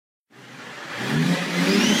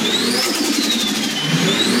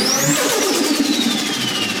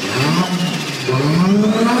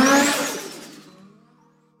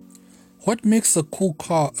What makes a cool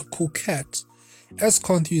car a cool cat? As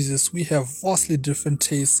car enthusiasts, we have vastly different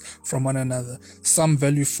tastes from one another. Some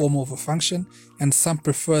value form over function, and some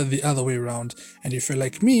prefer the other way around. And if you're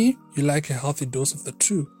like me, you like a healthy dose of the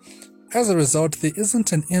two. As a result, there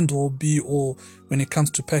isn't an end-all be-all when it comes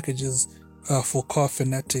to packages for car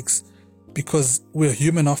fanatics, because we're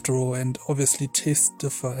human after all, and obviously tastes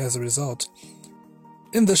differ as a result.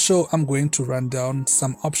 In the show, I'm going to run down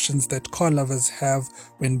some options that car lovers have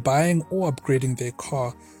when buying or upgrading their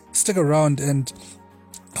car. Stick around, and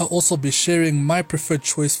I'll also be sharing my preferred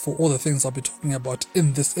choice for all the things I'll be talking about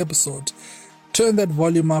in this episode. Turn that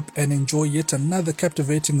volume up and enjoy yet another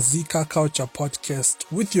captivating Zika Culture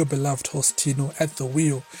podcast with your beloved host Tino at the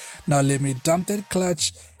wheel. Now let me dump that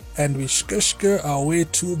clutch and we skr our way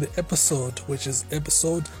to the episode, which is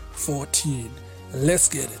episode 14. Let's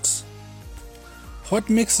get it. What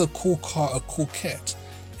makes a cool car a cool cat?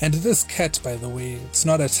 And this cat, by the way, it's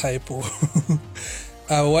not a typo.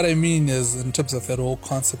 What I mean is, in terms of that whole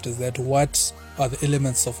concept, is that what are the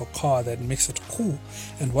elements of a car that makes it cool?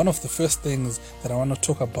 And one of the first things that I want to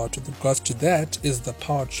talk about with regards to that is the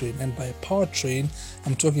powertrain. And by powertrain,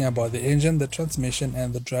 I'm talking about the engine, the transmission,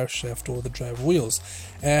 and the drive shaft or the drive wheels.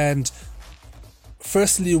 And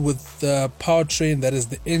firstly, with the powertrain, that is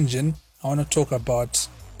the engine, I want to talk about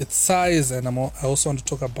its size, and I also want to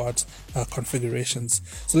talk about configurations.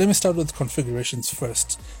 So let me start with configurations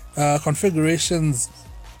first. Configurations,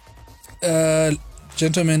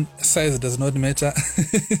 gentlemen, size does not matter.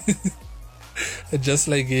 Just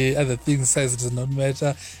like other things, size does not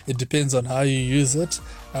matter. It depends on how you use it,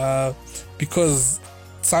 because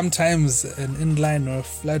sometimes an inline or a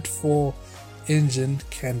flat 4 engine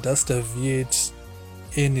can dust a V8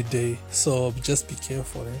 any day. So just be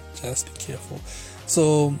careful, just be careful.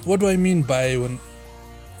 So what do I mean by when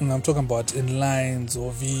I'm talking about inlines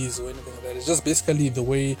or V's or anything like that? It's just basically the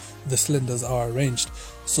way the cylinders are arranged.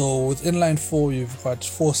 So with inline 4, you've got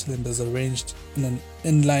 4 cylinders arranged in an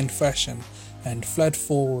inline fashion, and flat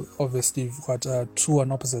 4, obviously you've got 2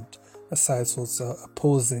 on opposite sides, so it's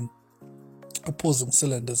opposing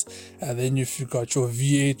cylinders. And then if you've got your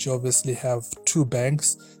V8, you obviously have 2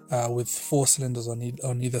 banks with 4 cylinders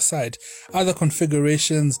on either side. Other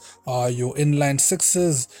configurations are your inline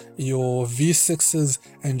 6s, your V6s,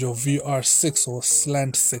 and your VR6 or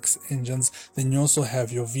slant 6 engines. Then you also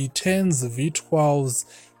have your V10s, V12s,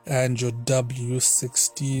 and your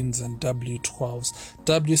W16s and W12s.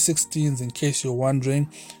 W16s, in case you're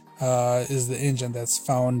wondering, is the engine that's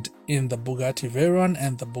found in the Bugatti Veyron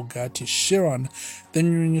and the Bugatti Chiron.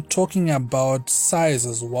 Then when you're talking about size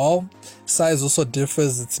as well, size also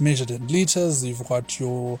differs. It's measured in liters. You've got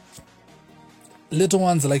your little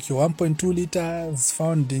ones like your 1.2 liters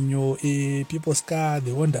found in your people's car,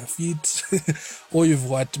 the Honda Fit, or you've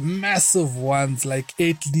got massive ones like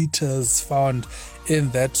 8 liters found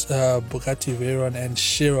in that Bugatti Veyron and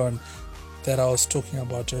Chiron that I was talking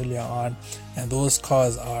about earlier on. And those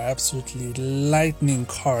cars are absolutely lightning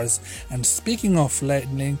cars. And speaking of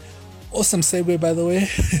lightning, awesome segue by the way.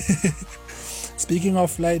 Speaking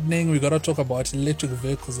of lightning, we gotta talk about electric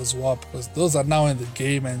vehicles as well, because those are now in the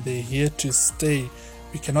game and they're here to stay.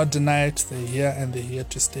 We cannot deny it. They're here and they're here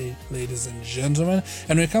to stay, ladies and gentlemen.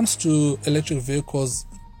 And when it comes to electric vehicles,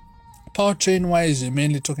 powertrain wise, you're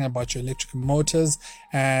mainly talking about your electric motors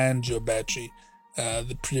and your battery.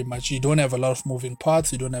 Pretty much, you don't have a lot of moving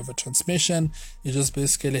parts. You don't have a transmission. You just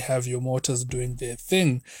basically have your motors doing their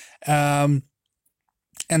thing. And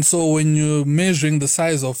so when you're measuring the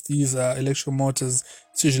size of these electrical motors,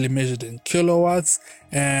 it's usually measured in kilowatts,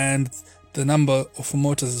 and the number of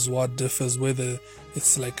motors is what differs, whether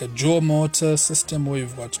it's like a dual motor system where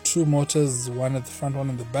you've got 2 motors, one at the front, one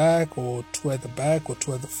at the back, or 2 at the back or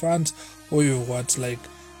 2 at the front, or you've got like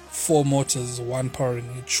 4 motors, 1 powering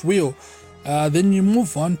each wheel. Then you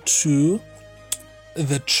move on to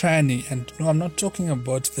the tranny, and no, I'm not talking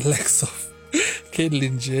about the likes of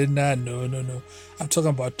Caitlyn Jenner. No. I'm talking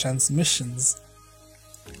about transmissions.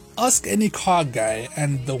 Ask any car guy,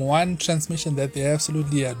 and the one transmission that they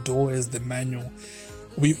absolutely adore is the manual.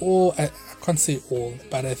 We all, I can't say all,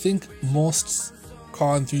 but I think most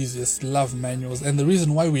car enthusiasts love manuals, and the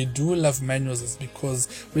reason why we do love manuals is because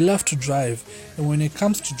we love to drive. And when it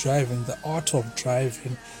comes to driving, the art of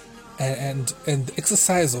driving and the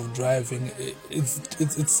exercise of driving,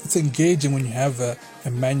 it's engaging when you have a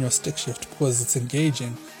manual stick shift, because it's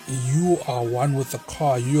engaging. You are one with the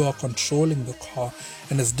car, you are controlling the car,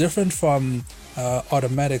 and it's different from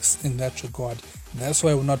automatics in that regard. And that's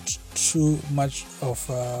why we're not too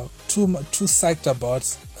psyched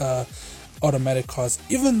about automatic cars,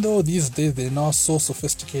 even though these days they're now so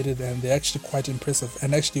sophisticated and they're actually quite impressive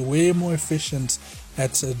and actually way more efficient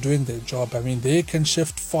at doing their job. I mean, they can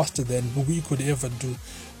shift faster than we could ever do,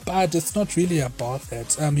 but it's not really about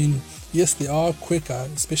that. I mean, yes, they are quicker,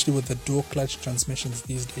 especially with the dual clutch transmissions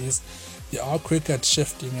these days. They are quicker at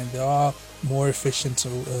shifting and they are more efficient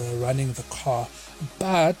running the car,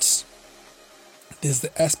 but there's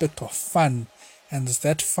the aspect of fun, and there's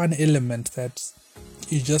that fun element that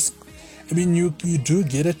you do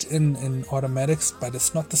get it in automatics, but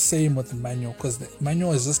it's not the same with the manual, because the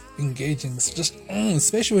manual is just engaging. It's just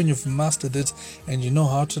especially when you've mastered it and you know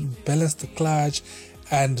how to balance the clutch,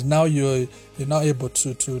 and now you're now able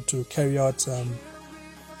to carry out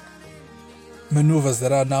maneuvers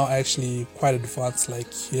that are now actually quite advanced,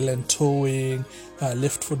 like heel and towing,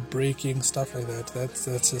 left foot braking, stuff like that. That's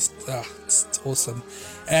just it's awesome.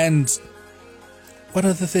 And what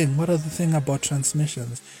other thing about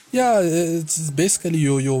transmissions? Yeah, it's basically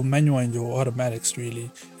your manual and your automatics, really,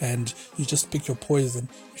 and you just pick your poison.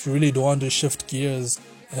 If you really don't want to shift gears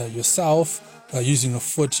yourself using a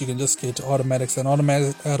foot, you can just get automatics. And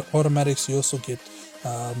automatics, you also get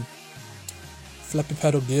flappy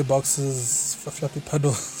paddle gearboxes, flappy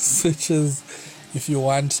paddle switches if you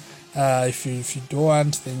want. If you don't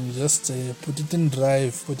want, then you just put it in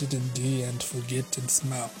drive, put it in D, and forget and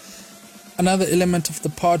smile. Another element of the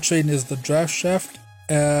powertrain is the drive shaft,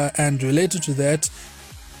 and related to that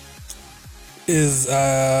is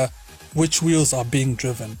which wheels are being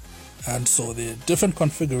driven. And so the different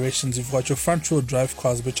configurations, you've got your front wheel drive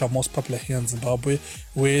cars, which are most popular here in Zimbabwe,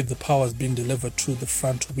 where the power is being delivered to the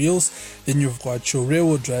front wheels. Then you've got your rear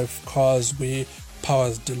wheel drive cars, where power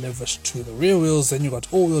is delivered to the rear wheels. Then you've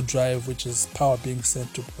got all wheel drive, which is power being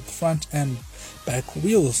sent to both front and back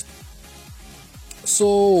wheels.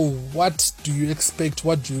 So what do you expect?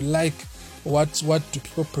 What do you like? What do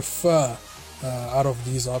people prefer out of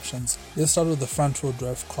these options? Let's start with the front wheel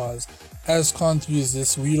drive cars. As car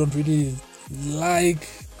enthusiasts, we don't really like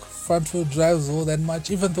front wheel drives all that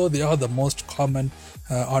much, even though they are the most common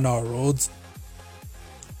on our roads.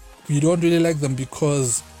 We don't really like them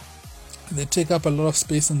because they take up a lot of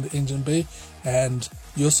space in the engine bay, and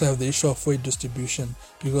you also have the issue of weight distribution,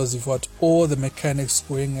 because you've got all the mechanics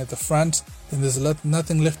going at the front and there's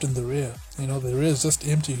nothing left in the rear. The rear is just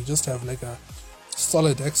empty. You just have like a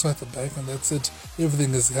solid axle at the back, and that's it.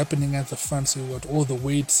 Everything is happening at the front, so you've got all the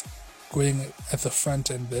weights going at the front,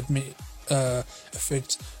 and that may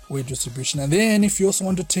affect weight distribution. And then if you also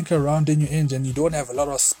want to tinker around in your engine, you don't have a lot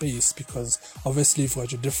of space, because obviously you've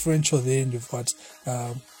got your differential there, and you've got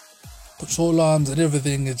control arms and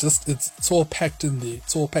everything. It's all packed in there.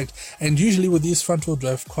 It's all packed. And usually with these front wheel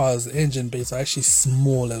drive cars, the engine bays are actually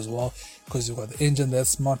small as well, because you've got the engine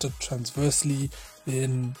that's mounted transversely.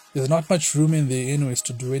 Then there's not much room in there anyways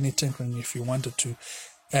to do any tinkering if you wanted to.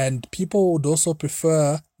 And people would also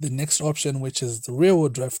prefer the next option, which is the rear wheel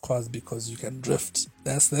drive cars, because you can drift.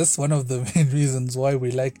 That's one of the main reasons why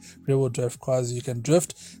we like rear wheel drive cars. You can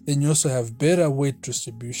drift. Then you also have better weight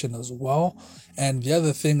distribution as well. And the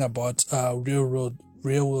other thing about rear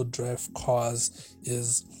wheel drive cars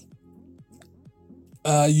is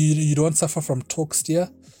you don't suffer from torque steer.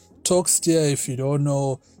 Torque steer, if you don't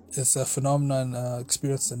know, is a phenomenon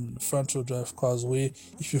experienced in front wheel drive cars, where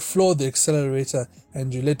if you floor the accelerator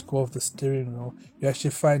and you let go of the steering wheel, you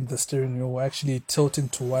actually find the steering wheel actually tilting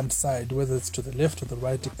to one side, whether it's to the left or the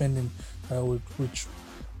right, depending which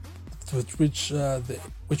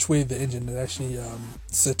way the engine is actually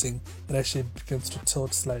sitting. It actually begins to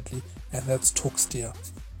tilt slightly, and that's torque steer.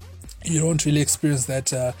 You don't really experience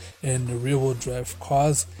that in rear wheel drive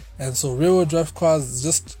cars, and so rear wheel drive cars is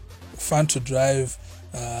just fun to drive.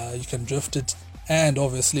 You can drift it, and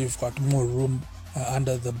obviously you've got more room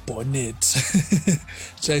under the bonnet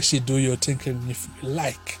to actually do your tinkering if you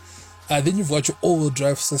like. Then you've got your all-wheel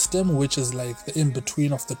drive system, which is like the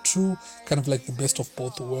in-between of the two, kind of like the best of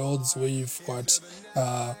both worlds, where you've got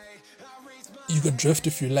you could drift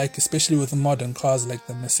if you like, especially with the modern cars like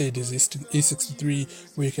the Mercedes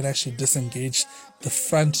E63, where you can actually disengage the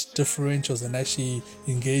front differentials and actually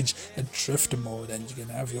engage a drift mode, and you can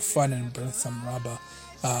have your fun and burn some rubber.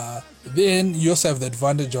 Then you also have the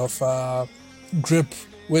advantage of grip,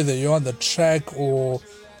 whether you're on the track or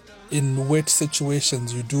in wet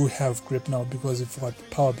situations. You do have grip now, because you've got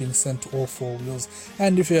power being sent to all four wheels.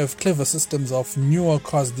 And if you have clever systems of newer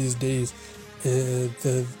cars these days,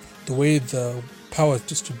 the way the power is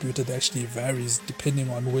distributed actually varies depending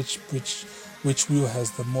on which wheel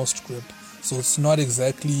has the most grip. So it's not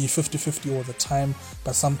exactly 50-50 all the time,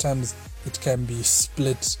 but sometimes it can be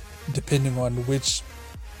split depending on which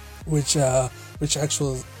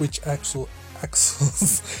axle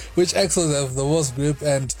axles, which axles have the most grip,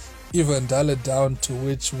 and even dial it down to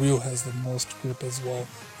which wheel has the most grip as well.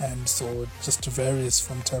 And so it just varies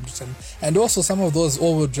from time to time. And also some of those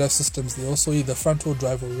all-wheel drive systems, they also either front-wheel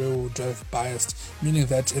drive or rear-wheel drive biased, meaning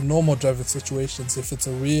that in normal driving situations, if it's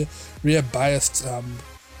a rear biased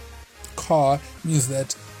car, means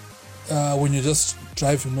that when you're just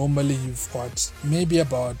driving normally, you've got maybe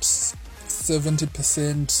about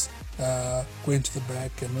 70% going to the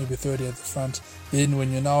back and maybe 30 at the front. Then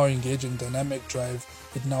when you're now engaging dynamic drive,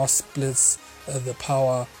 it now splits the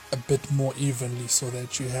power a bit more evenly so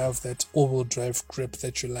that you have that all-wheel drive grip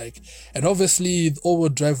that you like. And obviously the all-wheel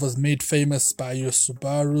drive was made famous by your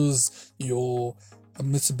Subarus, your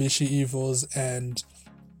Mitsubishi Evos, and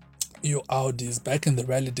your Audis back in the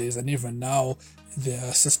rally days, and even now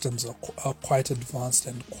their systems are quite advanced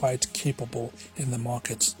and quite capable in the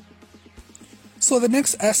market. So the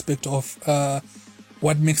next aspect of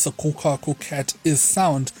what makes a cool car a cool cat is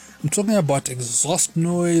sound. I'm talking about exhaust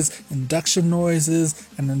noise, induction noises,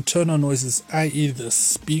 and internal noises, i.e. the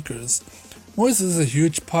speakers. Noise is a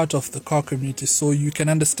huge part of the car community, so you can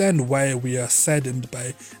understand why we are saddened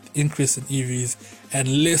by the increase in EVs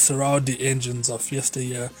and less rowdy engines of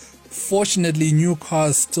yesteryear. Fortunately, new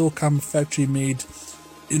cars still come factory made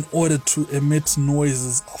in order to emit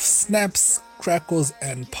noises of snaps, crackles,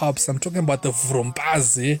 and pops. I'm talking about the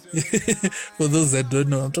vrompazi. For those that don't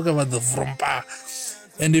know, I'm talking about the vrompa.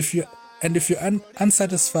 And if you're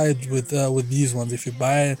unsatisfied with these ones, if you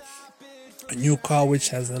buy a new car which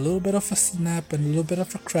has a little bit of a snap and a little bit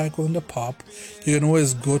of a crackle and a pop, you can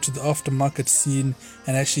always go to the aftermarket scene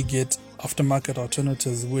and actually get aftermarket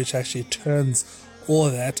alternatives, which actually turns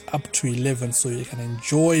all that up to 11, so you can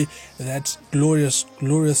enjoy that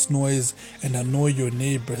glorious noise and annoy your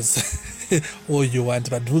neighbors all you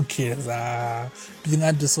want. But who cares? Being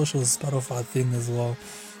antisocial is part of our thing as well.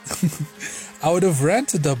 I would have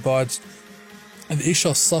ranted about the issue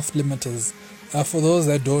of soft limiters. For those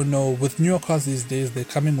that don't know, with newer cars these days, they're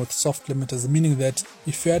coming with soft limiters, meaning that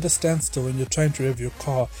if you're at a standstill when you're trying to rev your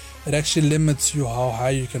car, it actually limits you how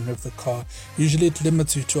high you can rev the car. Usually it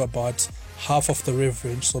limits you to about half of the rev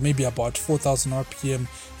range, so maybe about 4,000 RPM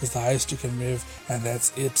is the highest you can rev, and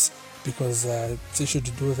that's it, because it's issue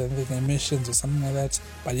to do with anything emissions or something like that.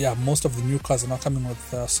 But yeah, most of the new cars are now coming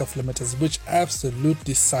with soft limiters, which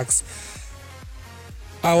absolutely sucks.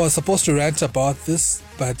 I was supposed to rant about this,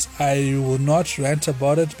 but I will not rant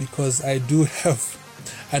about it because I do have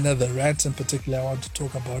another rant in particular I want to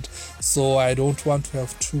talk about. So I don't want to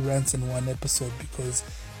have two rants in one episode, because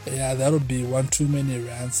yeah, that would be one too many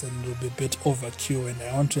rants and it will be a bit overkill, and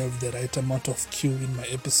I want to have the right amount of Q in my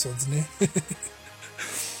episodes.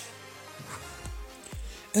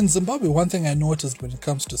 In Zimbabwe, one thing I noticed when it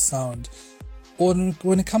comes to sound, or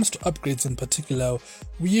when it comes to upgrades in particular,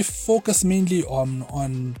 we focus mainly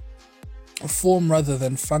on form rather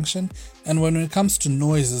than function. And when it comes to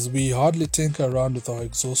noises, we hardly tinker around with our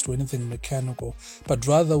exhaust or anything mechanical, but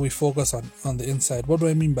rather we focus on the inside. What do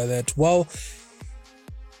I mean by that? Well,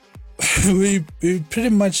 we pretty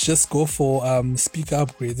much just go for speaker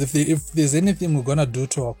upgrades. If there's anything we're gonna do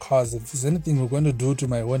to our cars, if there's anything we're gonna do to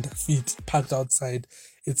my Honda Fit parked outside,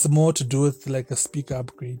 it's more to do with like a speaker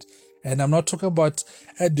upgrade. And I'm not talking about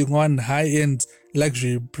adding on high-end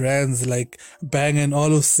luxury brands like Bang &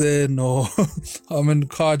 Olufsen or Harman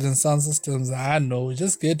Kardon sound systems. No,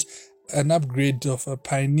 just get an upgrade of a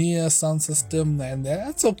Pioneer sound system, and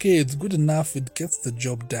that's okay. It's good enough. It gets the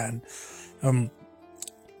job done.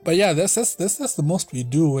 But yeah, that's the most we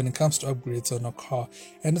do when it comes to upgrades on a car,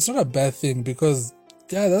 and it's not a bad thing, because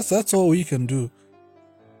yeah, that's all we can do.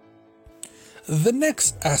 The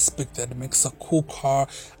next aspect that makes a cool car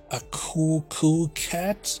a cool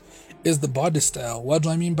cat is the body style. What do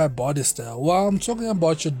I mean by body style? Well, I'm talking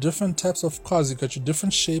about your different types of cars. You've got your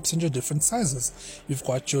different shapes and your different sizes. You've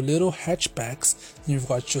got your little hatchbacks, you've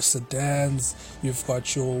got your sedans, you've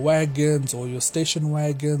got your wagons or your station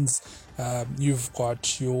wagons, you've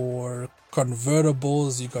got your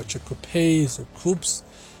convertibles, you've got your coupes or coupes,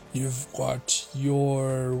 you've got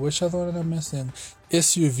your, which other one am I missing?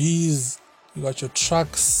 SUVs, you got your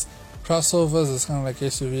trucks, crossovers. It's kind of like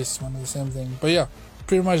SUVs, one of the same thing. But yeah,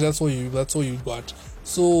 pretty much that's all you got.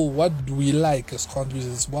 So what do we like as car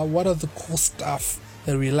users? Well, what are the cool stuff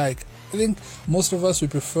that we like? I think most of us, we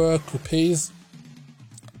prefer coupes,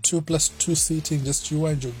 2+2 seating, just you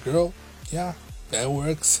and your girl. Yeah, that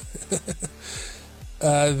works.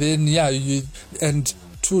 Then yeah, and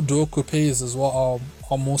 2-door coupes as well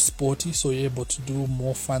are more sporty, so you're able to do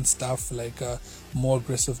more fun stuff like more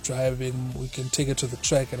aggressive driving. We can take it to the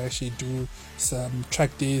track and actually do some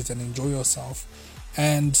track days and enjoy yourself.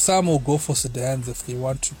 And some will go for sedans if they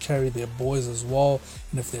want to carry their boys as well.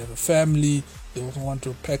 And if they have a family, they also want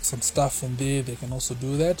to pack some stuff in there, they can also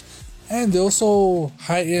do that. And they're also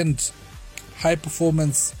high-end,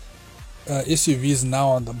 high-performance SUVs now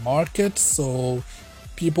on the market. So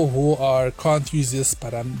people who are car enthusiasts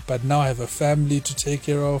but now have a family to take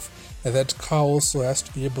care of, and that car also has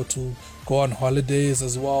to be able to go on holidays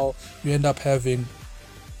as well. You end up having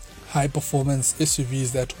high performance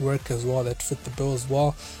SUVs that work as well, that fit the bill as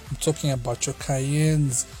well. I'm talking about your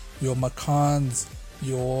Cayennes, your Macans,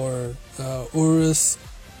 your Urus,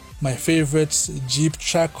 my favorite Jeep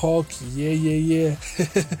Trackhawk, yeah.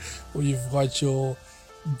 You've got your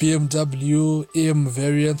BMW M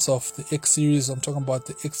variants of the X series. I'm talking about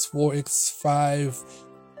the X4, X5,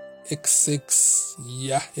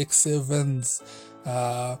 X6, X7s,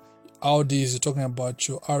 Audis. You're talking about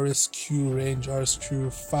your RSQ range,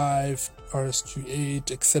 RSQ5,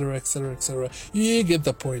 RSQ8, etc. You get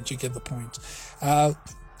the point.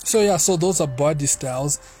 So those are body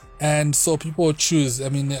styles. And so people will choose. I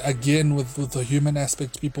mean, again, with the human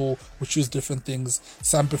aspect, people will choose different things.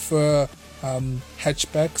 Some prefer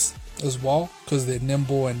hatchbacks as well because they're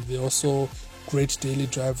nimble and they're also great daily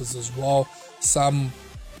drivers as well. Some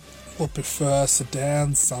will prefer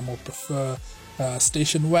sedans. Some will prefer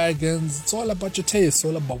station wagons. It's all about your taste. It's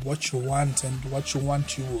all about what you want, and what you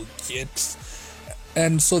want you will get.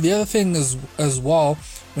 And so the other thing is as well,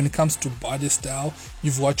 when it comes to body style,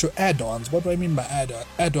 you've got your add-ons. What do I mean by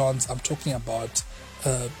add-ons? I'm talking about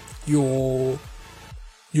your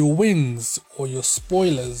wings or your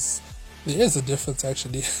spoilers. There is a difference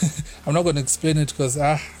actually. I'm not going to explain it because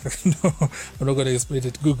no, I'm not going to explain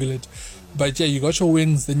it. Google it. But yeah, you got your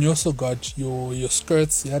wings. Then you also got your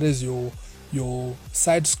skirts. That is your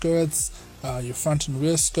side skirts, your front and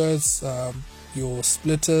rear skirts, your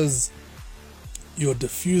splitters, your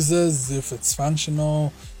diffusers if it's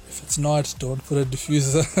functional. If it's not, don't put a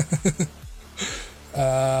diffuser.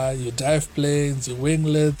 Your dive planes, your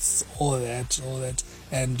winglets, all that,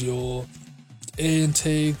 and your air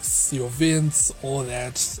intakes, your vents, all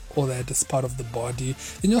that is part of the body.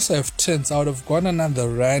 Then you also have tints. I would have gone another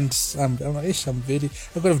rant. I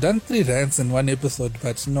could have done 3 rants in one episode,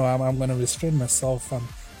 but no, I'm going to restrain myself.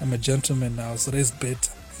 I'm a gentleman now, so there's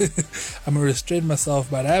better. I'm going to restrain myself,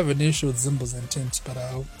 but I have an issue with symbols and tints, but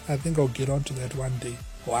I think I'll get onto that one day.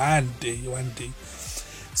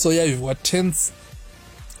 So yeah, you've got tints.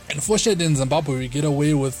 Unfortunately, in Zimbabwe, we get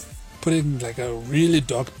away with putting like a really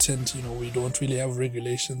dark tint. We don't really have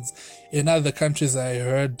regulations. In other countries, I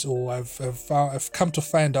heard, or I've come to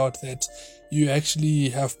find out that you actually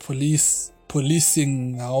have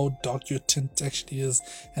policing how dark your tint actually is,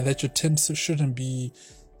 and that your tint shouldn't be.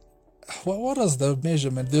 What was the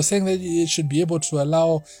measurement? They're saying that it should be able to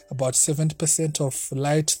allow about 70% of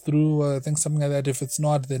light through, I think something like that. If it's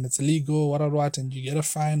not, then it's illegal, what, and you get a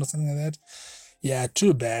fine or something like that. Yeah,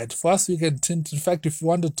 too bad. For us, we can tint. In fact, if you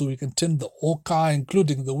wanted to, we can tint the whole car,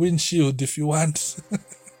 including the windshield if you want.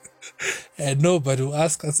 And nobody will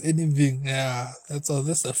ask us anything. Yeah, that's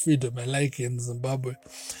a freedom I like in Zimbabwe.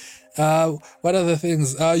 What other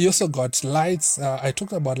things? You also got lights. I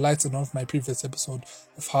talked about lights in one of my previous episodes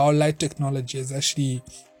of how light technology has actually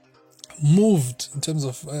moved in terms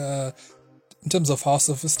of how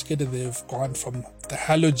sophisticated they've gone from the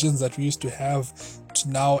halogens that we used to have to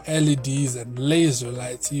now LEDs and laser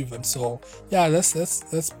lights even. So yeah, that's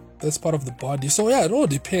part of the body. So yeah, it all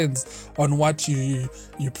depends on what you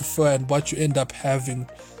prefer and what you end up having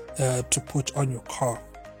to put on your car.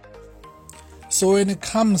 So when it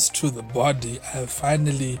comes to the body, I've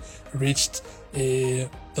finally reached the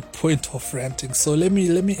point of ranting. So let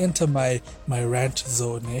me enter my rant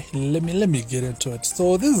zone. Let me get into it.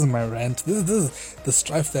 So this is my rant. This is the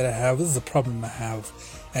strife that I have. This is the problem I have,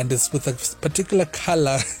 and it's with a particular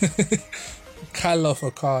color of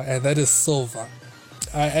a car, and that is silver.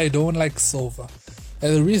 I don't like silver,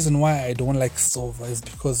 and the reason why I don't like silver is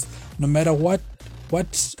because no matter what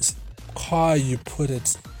car you put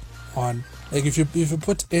it on, like if you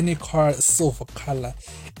put any car silver color,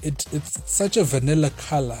 it's such a vanilla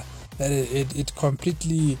color that it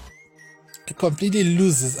completely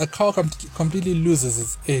loses, a car completely loses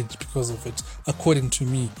its edge because of it, according to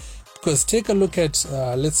me. Because take a look at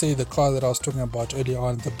let's say the car that I was talking about earlier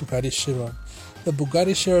on, the Bugatti Chiron. The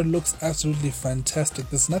Bugatti Chiron looks absolutely fantastic.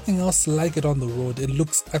 There's nothing else like it on the road. It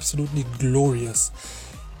looks absolutely glorious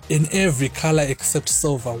in every color except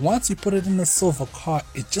silver. Once you put it in a silver car,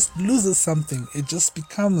 it just loses something. It just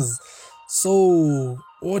becomes so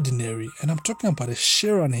ordinary. And I'm talking about a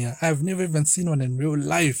Chiron here. I've never even seen one in real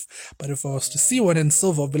life, but if I was to see one in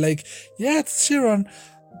silver, I'd be like, yeah, it's Chiron.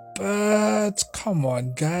 But come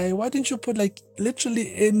on, guy, why didn't you put like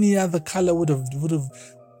literally any other color would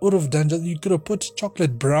have done? Just, you could have put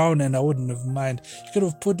chocolate brown and I wouldn't have mind. You could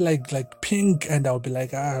have put like pink and I would be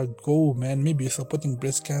like, go man, maybe you're supporting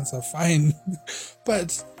breast cancer, fine.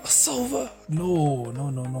 But silver,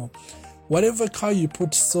 no. Whatever car you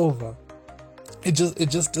put silver, it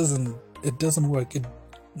just doesn't work.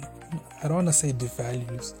 I don't want to say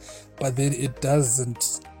devalues, but then it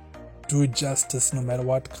doesn't do justice no matter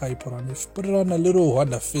what car you put on. If you put it on a little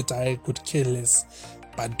Honda Fit, I could care less.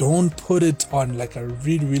 But don't put it on like a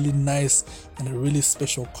really nice and a really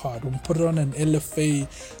special car. Don't put it on an LFA.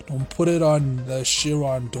 Don't put it on the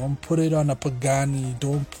Chiron. Don't put it on a Pagani.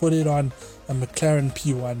 Don't put it on a McLaren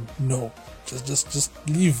P1. No, just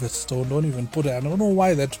leave it. Don't even put it. I don't know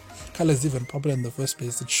why that color is even popular in the first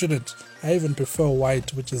place. It shouldn't. I even prefer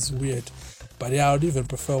white, which is weird. But yeah, I would even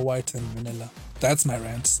prefer white than vanilla. That's my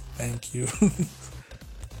rant. Thank you.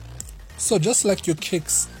 So just like your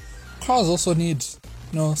kicks, cars also need,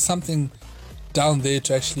 something down there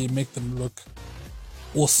to actually make them look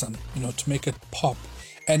awesome, to make it pop.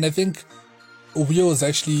 And I think wheels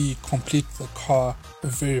actually complete the car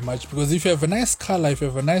very much, because if you have a nice color, if you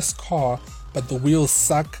have a nice car, but the wheels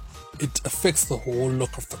suck, it affects the whole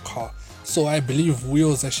look of the car. So I believe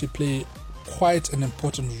wheels actually play quite an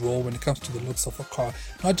important role when it comes to the looks of a car.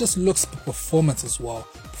 Not just looks, but performance as well.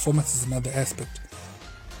 Performance is another aspect.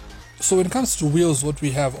 So when it comes to wheels, what we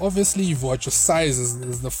have, obviously you've got your size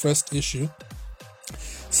is the first issue.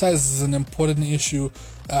 Size is an important issue.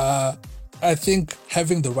 I think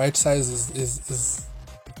having the right size is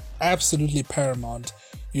absolutely paramount.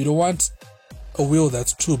 You don't want a wheel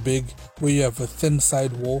that's too big where you have a thin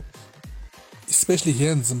sidewall, especially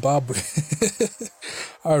here in Zimbabwe.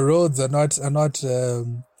 Our roads are not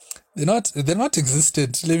they're not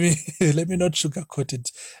existent. Let me not sugarcoat it.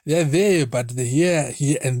 They're there, but they're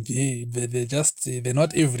here and there. They're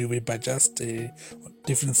not everywhere, but just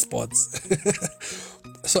different spots.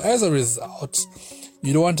 So as a result,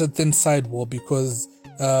 you don't want a thin sidewall, because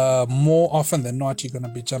more often than not you're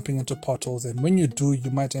gonna be jumping into potholes, and when you do,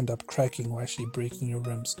 you might end up cracking or actually breaking your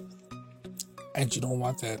rims, and you don't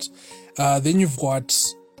want that. Then you've got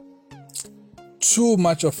too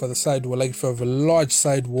much of a sidewall. Like if you have a large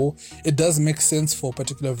sidewall, it does make sense for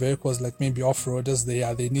particular vehicles, like maybe off-roaders.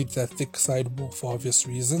 They need that thick sidewall for obvious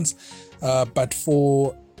reasons, but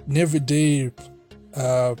for an everyday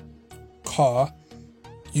car,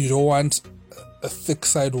 you don't want a thick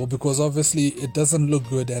sidewall, because obviously it doesn't look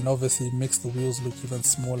good, and obviously it makes the wheels look even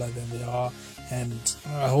smaller than they are, and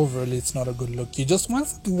overall it's not a good look. You just want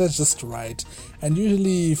something that's just right. And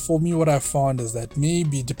usually for me, what I've found is that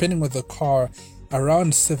maybe depending on the car,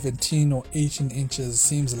 around 17 or 18 inches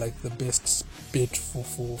seems like the best bit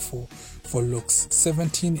for looks.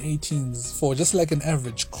 17, 18 for just like an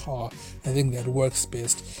average car, I think that works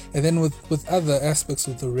best. And then with other aspects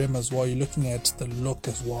of the rim as well, you're looking at the look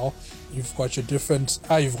as well. You've got your different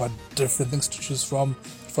things to choose from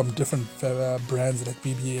different brands like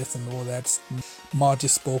BBS and all that,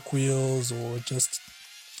 multi-spoke wheels or just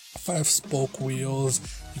 5-spoke wheels.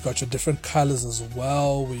 You got your different colors as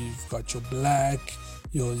well. We've got your black,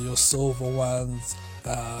 your silver ones,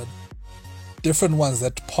 different ones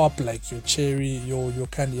that pop, like your cherry, your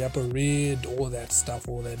candy apple red, all that stuff,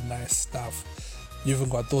 all that nice stuff. You even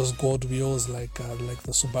got those gold wheels like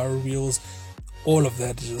the Subaru wheels. All of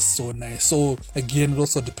that is just so nice. So again, it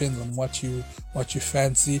also depends on what you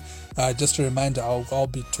fancy. Just a reminder, I'll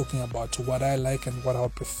be talking about what I like and what I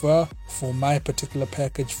prefer for my particular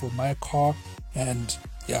package for my car, and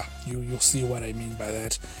yeah, you'll see what I mean by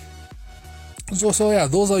that. So yeah,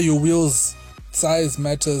 those are your wheels. Size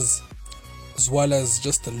matters, as well as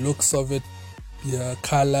just the looks of it, the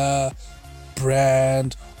color,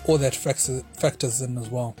 brand, all that factors in as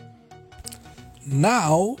well.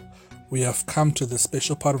 Now we have come to the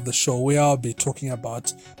special part of the show where I'll be talking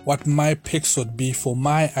about what my picks would be for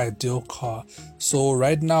my ideal car. So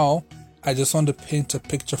right now, I just want to paint a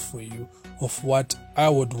picture for you of what I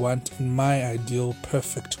would want in my ideal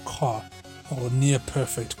perfect car, or near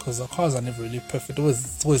perfect, because the cars are never really perfect.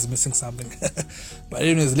 It's always missing something. But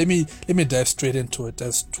anyways, let me dive straight into it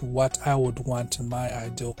as to what I would want in my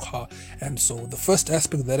ideal car. And so the first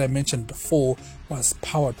aspect that I mentioned before was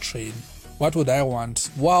powertrain. What would I want?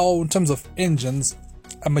 Well, in terms of engines,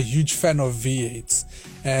 I'm a huge fan of V8s,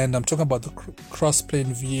 and I'm talking about the cross-plane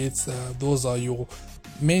V8s. Those are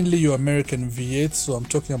mainly your American V8s. So I'm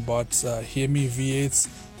talking about Hemi V8s,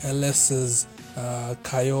 LSs,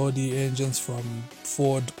 Coyote engines from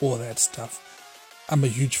Ford, all that stuff. I'm a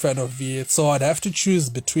huge fan of V8, so I'd have to choose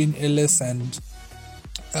between LS and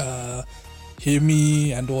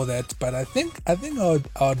Hemi and all that. But I think I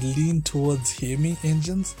would lean towards Hemi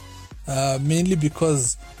engines, mainly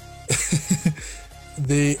because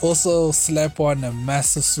they also slap on a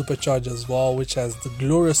massive supercharger as well, which has the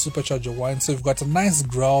glorious supercharger whine. So you've got a nice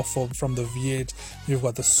growl from the V8, you've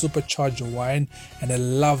got the supercharger whine, and I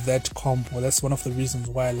love that combo. That's one of the reasons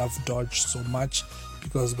why I love Dodge so much,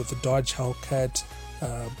 because with the Dodge Hellcat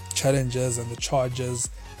Challengers and the Chargers,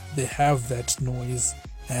 they have that noise.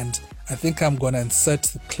 And I think I'm gonna insert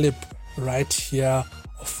the clip right here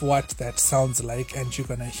of what that sounds like, and you're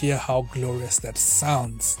gonna hear how glorious that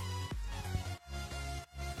sounds.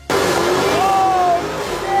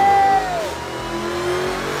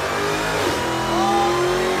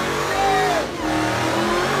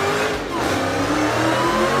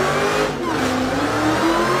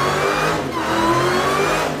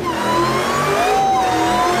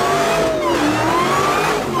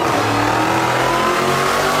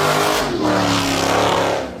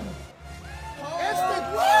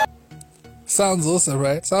 Sounds awesome,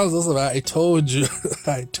 right? Sounds awesome. I told you.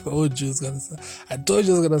 I told you it's gonna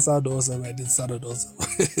sound awesome. And it sounded awesome.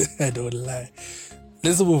 I don't lie.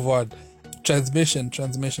 Let's move on. Transmission.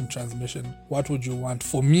 What would you want?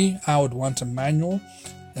 For me, I would want a manual,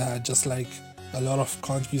 just like a lot of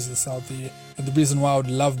conch users out there. And the reason why I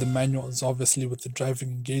would love the manual is obviously with the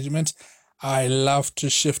driving engagement. I love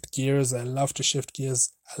to shift gears.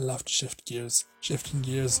 Shifting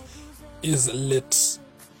gears is lit.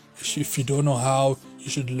 If you don't know how, you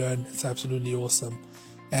should learn. It's absolutely awesome.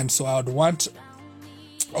 And so I would want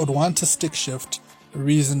a stick shift. The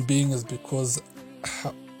reason being is because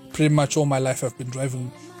pretty much all my life I've been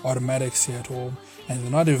driving automatics here at home, and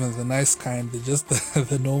they're not even the nice kind. They're just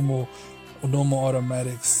the normal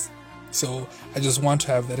automatics. So I just want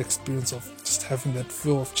to have that experience of just having that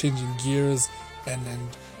feel of changing gears and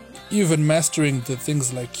even mastering the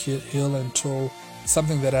things like hill and tow.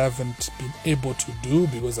 Something that I haven't been able to do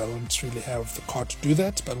because I don't really have the car to do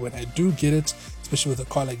that. But when I do get it, especially with a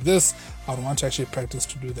car like this, I would want to actually practice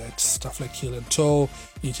to do that stuff like hill and tow,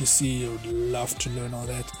 etc. I would love to learn all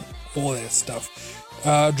that stuff.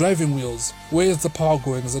 Driving wheels. Where is the power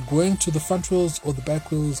going? Is it going to the front wheels or the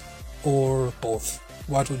back wheels or both?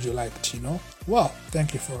 What would you like, Tino? Well,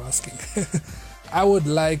 thank you for asking. I would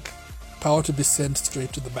like power to be sent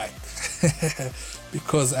straight to the back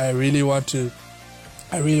because I really want to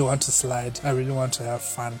slide. I really want to have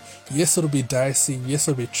fun. Yes, it'll be dicey. Yes,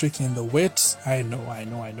 it'll be tricky in the wet. I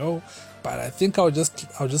know. But I think I'll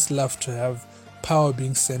just love to have power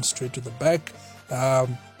being sent straight to the back.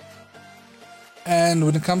 And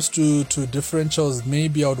when it comes to differentials,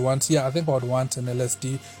 maybe I would want an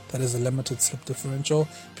LSD that is a limited slip differential,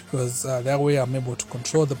 because that way I'm able to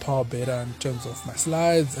control the power better in terms of my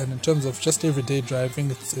slides, and in terms of just everyday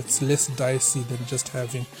driving, it's less dicey than just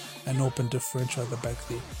having an open differential at the back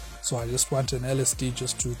there. So I just want an LSD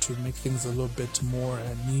just to make things a little bit more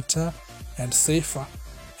neater and safer.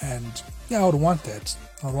 And yeah, I would want that.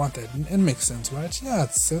 It makes sense, right? Yeah,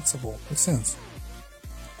 it's sensible. Makes sense.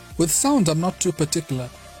 With sound, I'm not too particular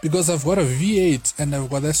because I've got a V8 and I've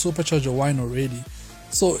got that supercharger whine already.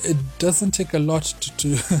 So it doesn't take a lot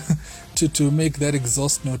to make that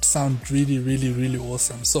exhaust note sound really, really, really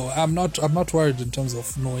awesome. So I'm not worried in terms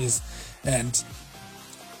of noise, and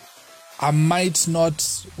I might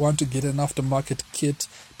not want to get an aftermarket kit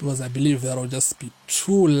because I believe that'll just be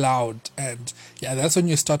too loud, and yeah, that's when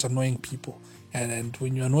you start annoying people. And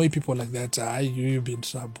when you annoy people like that, you'll be in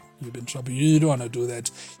trouble. You don't want to do that.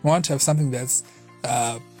 You want to have something that's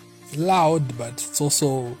loud, but it's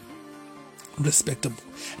also respectable.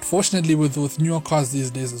 Fortunately, with newer cars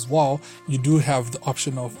these days as well, you do have the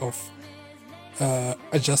option of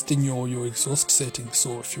adjusting your exhaust settings.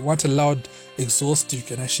 So if you want a loud exhaust, you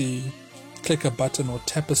can actually click a button or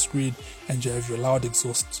tap a screen and you have your loud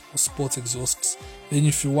exhaust or sports exhausts. Then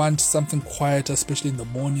if you want something quieter, especially in the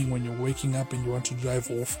morning when you're waking up and you want to drive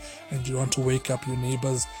off and you want to wake up your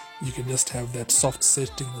neighbors, you can just have that soft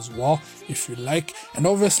setting as well if you like. And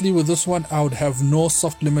obviously with this one, I would have no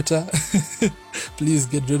soft limiter. Please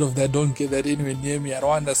get rid of that. Don't get that anywhere near me. I don't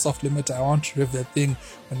want that soft limiter. I want to rev that thing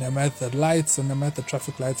when I'm at the lights, when I'm at the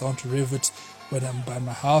traffic lights. I want to rev it when I'm by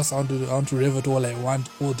my house. I want to rev it all I want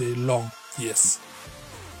all day long. Yes.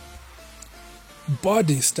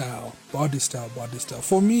 Body style.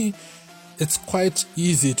 For me, it's quite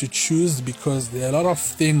easy to choose because there are a lot of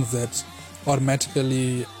things that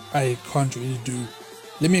automatically I can't really do.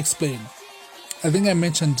 Let me explain. I think I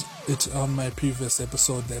mentioned it on my previous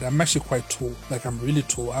episode that I'm actually quite tall. Like, I'm really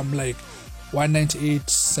tall. I'm like 198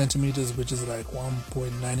 centimeters, which is like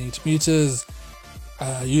 1.98 meters.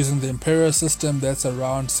 Using the Imperial system, that's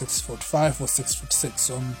around 6'5" or 6'6",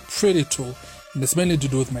 so I'm pretty tall, and it's mainly to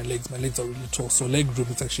do with my legs. My legs are really tall, so leg room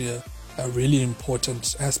is actually a really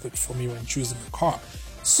important aspect for me when choosing a car.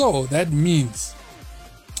 So that means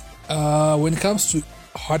when it comes to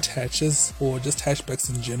hot hatches or just hatchbacks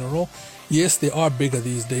in general, yes, they are bigger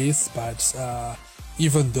these days, but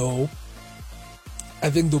even though I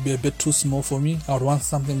think they'll be a bit too small for me, I would want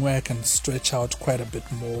something where I can stretch out quite a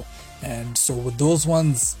bit more. And so with those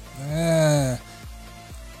ones, I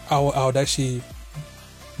would actually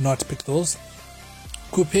not pick those.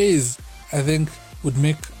 Coupes, I think, would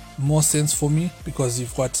make more sense for me because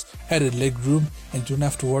you've got added leg room and you don't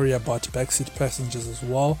have to worry about backseat passengers as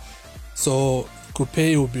well. So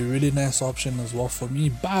coupe would be a really nice option as well for me,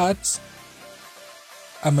 but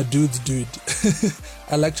I'm a dude's dude.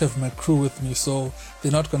 I like to have my crew with me, so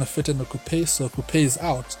they're not going to fit in a coupe, so coupe is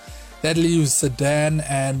out. That leaves sedan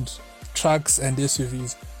and trucks and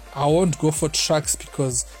SUVs. I won't go for trucks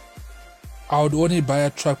because I would only buy a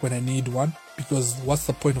truck when I need one, because what's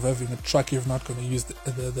the point of having a truck if you're not going to use the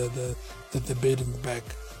bed in the back?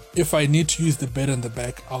 If I need to use the bed in the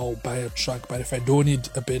back, I'll buy a truck. But if I don't need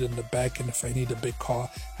a bed in the back and if I need a big car,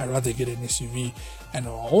 I'd rather get an SUV. And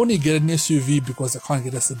I'll only get an SUV because I can't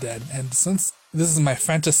get a sedan. And since this is my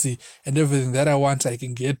fantasy and everything that I want, I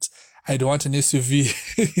can get. I don't want an SUV.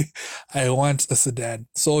 I want a sedan.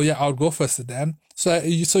 So yeah, I'll go for a sedan. So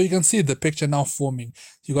you can see the picture now forming.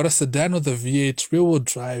 You got a sedan with a V8 rear-wheel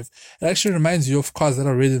drive. It actually reminds you of cars that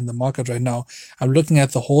are really in the market right now. I'm looking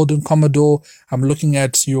at the Holden Commodore. I'm looking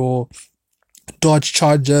at your Dodge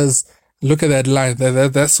Chargers. Look at that line.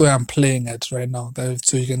 That's where I'm playing at right now.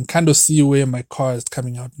 So you can kind of see where my car is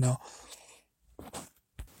coming out now.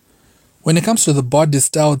 When it comes to the body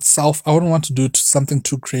style itself, I wouldn't want to do something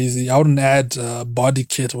too crazy. I wouldn't add a body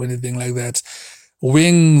kit or anything like that.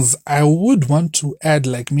 Wings, I would want to add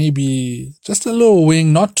like maybe just a little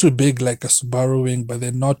wing, not too big like a Subaru wing, but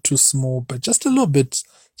then not too small, but just a little bit,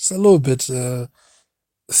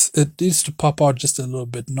 it needs to pop out just a little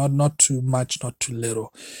bit, not too much, not too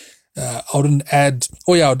little. I would add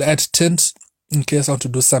tint in case I want to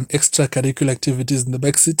do some extracurricular activities in the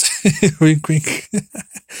backseat. Wink, wink.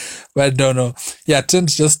 But no. Yeah, tint,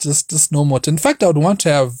 just normal tint. In fact, I would want to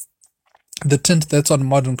have the tint that's on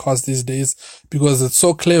modern cars these days, because it's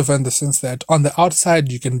so clever in the sense that on the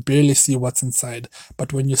outside you can barely see what's inside,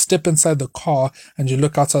 but when you step inside the car and you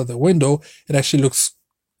look outside the window, it actually looks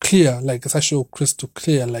clear, like it's actually crystal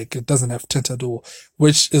clear, like it doesn't have tint at all,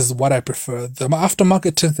 which is what I prefer. The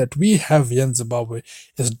aftermarket tint that we have here in Zimbabwe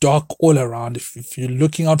is dark all around. If you're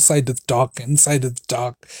looking outside, it's dark, inside it's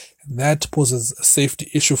dark, and that poses a safety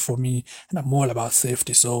issue for me, and I'm all about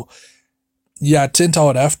safety. So yeah, tint I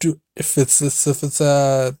would have to, if it's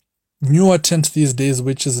a newer tint these days,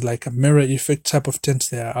 which is like a mirror effect type of tint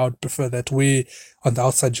there, I would prefer that way. On the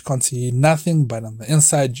outside you can't see nothing, but on the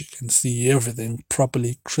inside you can see everything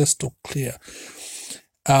properly, crystal clear.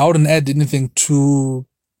 I wouldn't add anything too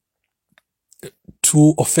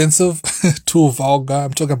offensive, too vulgar.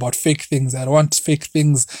 I'm talking about fake things. I don't want fake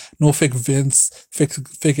things, no fake vents,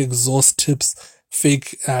 fake exhaust tips,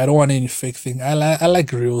 fake. I don't want any fake thing. I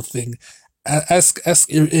like real thing. Ask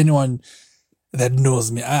anyone that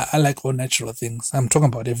knows me. I like all natural things. I'm talking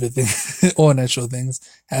about everything, all natural things.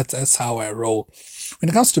 That's how I roll. When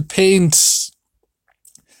it comes to paint,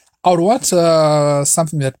 I would want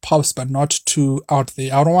something that pops but not too out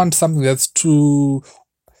there. I don't want something that's too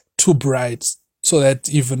bright, so that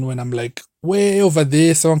even when I'm like way over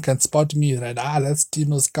there, someone can spot me, right? That's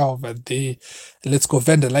Tino's car over there. Let's go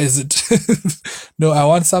vandalize it. No, I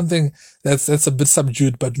want something that's a bit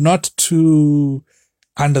subdued, but not too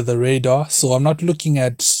under the radar. So I'm not looking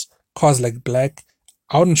at cars like black.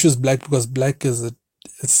 I wouldn't choose black because black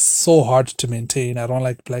it's so hard to maintain. I don't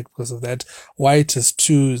like black because of that. White is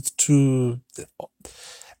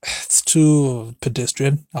it's too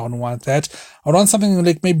pedestrian. I wouldn't want that. I would want something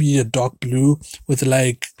like maybe a dark blue with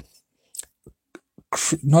like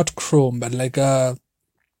not chrome, but like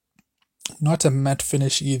not a matte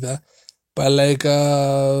finish either, but like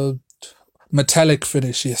a metallic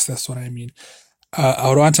finish. Yes, that's what I mean. I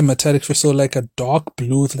would want a metallic finish, so like a dark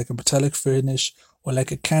blue with like a metallic finish, or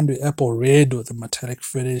like a candy apple red with a metallic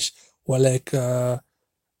finish, or like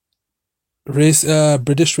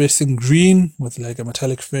British racing green with like a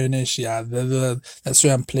metallic finish. Yeah, that's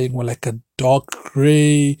where I'm playing, or like a dark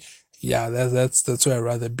gray. Yeah, that's where I'd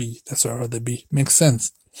rather be. That's where I'd rather be. Makes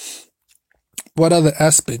sense. What other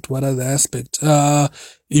aspect?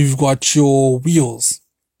 You've got your wheels.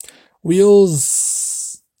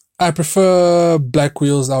 I prefer black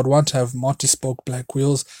wheels. I would want to have multi-spoke black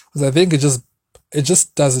wheels because I think it just it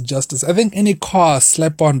just does it justice. I think any car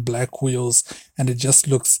slap on black wheels and it just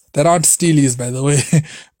looks, that aren't Steelies, by the way.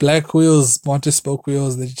 Black wheels, multi-spoke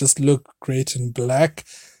wheels, they just look great in black.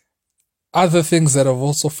 Other things that I've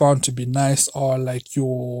also found to be nice are like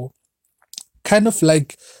your kind of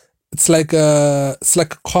like, it's like a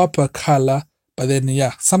copper color, but then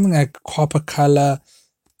yeah, something like copper color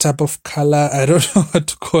type of color. I don't know what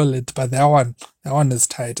to call it, but that one is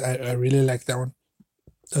tight. I really like that one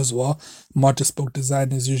as well. Multi-spoke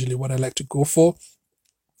design is usually what I like to go for.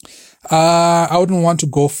 I wouldn't want to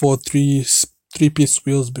go for three-piece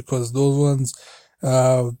wheels because those ones,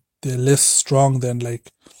 they're less strong than like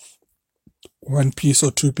one-piece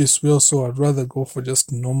or two-piece wheels. So I'd rather go for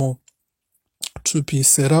just normal two-piece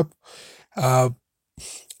setup.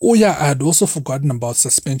 Oh yeah, I had also forgotten about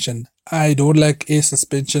suspension. I don't like air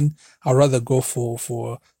suspension. I'd rather go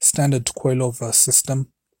for standard coilover system.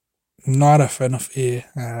 Not a fan of air.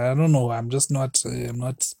 I don't know. I'm just not.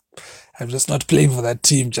 I'm just not playing for that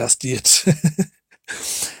team just yet.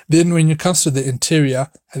 Then when it comes to the interior,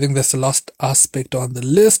 I think that's the last aspect on the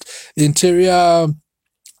list. The interior,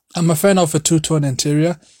 I'm a fan of a two-tone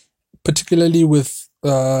interior, particularly with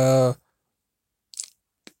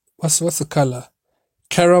what's the color?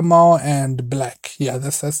 Caramel and black. Yeah,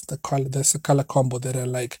 that's the color. That's the color combo that I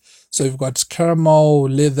like. So you've got caramel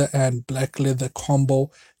leather and black leather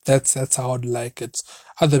combo. That's how I'd like it.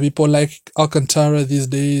 Other people like Alcantara these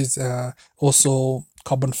days. Also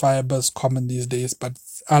carbon fiber is common these days, but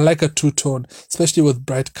I like a two-tone, especially with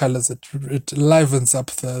bright colors. It livens up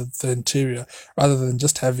the interior rather than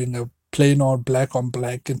just having a plain old black on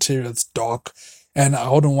black interior. It's dark. And I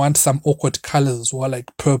wouldn't want some awkward colors as well,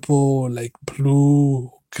 like purple, like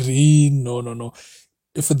blue, green. No.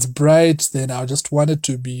 If it's bright, then I just want it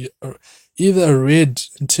to be either a red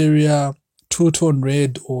interior, two-tone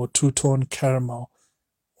red, or two-tone caramel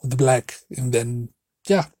with black. And then,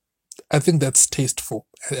 yeah, I think that's tasteful.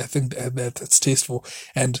 I think that's tasteful.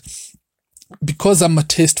 And because I'm a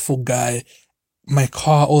tasteful guy, my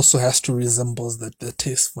car also has to resemble the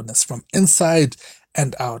tastefulness from inside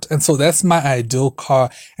and out. And so that's my ideal car.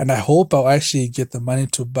 And I hope I'll actually get the money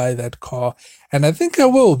to buy that car. And I think I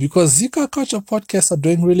will, because Zika Culture podcasts are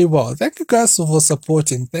doing really well. Thank you guys for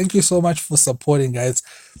supporting. Thank you so much for supporting, guys.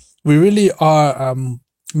 We really are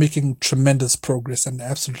making tremendous progress and I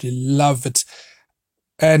absolutely love it.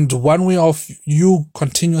 And one way of you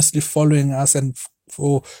continuously following us and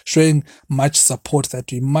for showing much support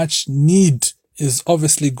that we much need is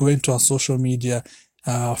obviously going to our social media,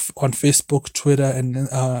 on Facebook, Twitter, and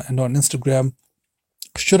on Instagram.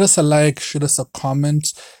 Shoot us a like, shoot us a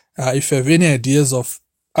comment. If you have any ideas of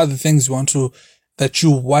other things that you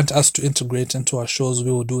want us to integrate into our shows,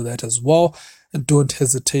 we will do that as well. Don't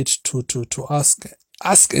hesitate to ask.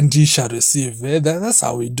 Ask and ye shall receive. That's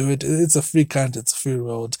how we do it. It's a free country. It's a free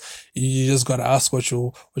world. You just gotta ask what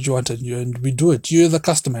you want and we do it. You're the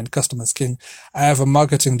customer and customer's king. I have a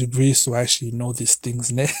marketing degree, so I actually know these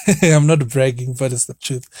things. I'm not bragging, but it's the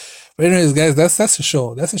truth. But anyways, guys, that's a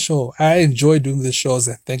show. That's a show. I enjoy doing these shows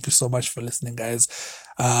and thank you so much for listening, guys.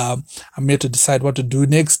 I'm here to decide what to do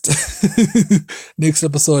next. Next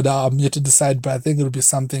episode, I'm here to decide, but I think it'll be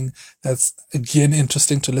something that's again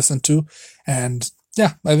interesting to listen to. And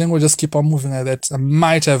yeah, I think we'll just keep on moving like that. I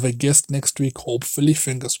might have a guest next week, hopefully,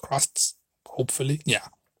 fingers crossed. Hopefully, yeah.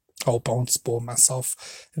 I hope I won't spoil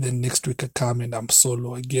myself. And then next week I come and I'm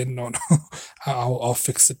solo again. No. I'll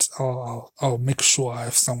fix it. I'll make sure I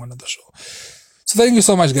have someone on the show. So thank you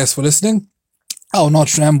so much, guys, for listening. I'll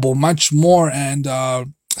not ramble much more and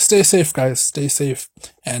stay safe, guys. Stay safe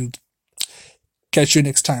and catch you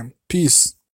next time. Peace.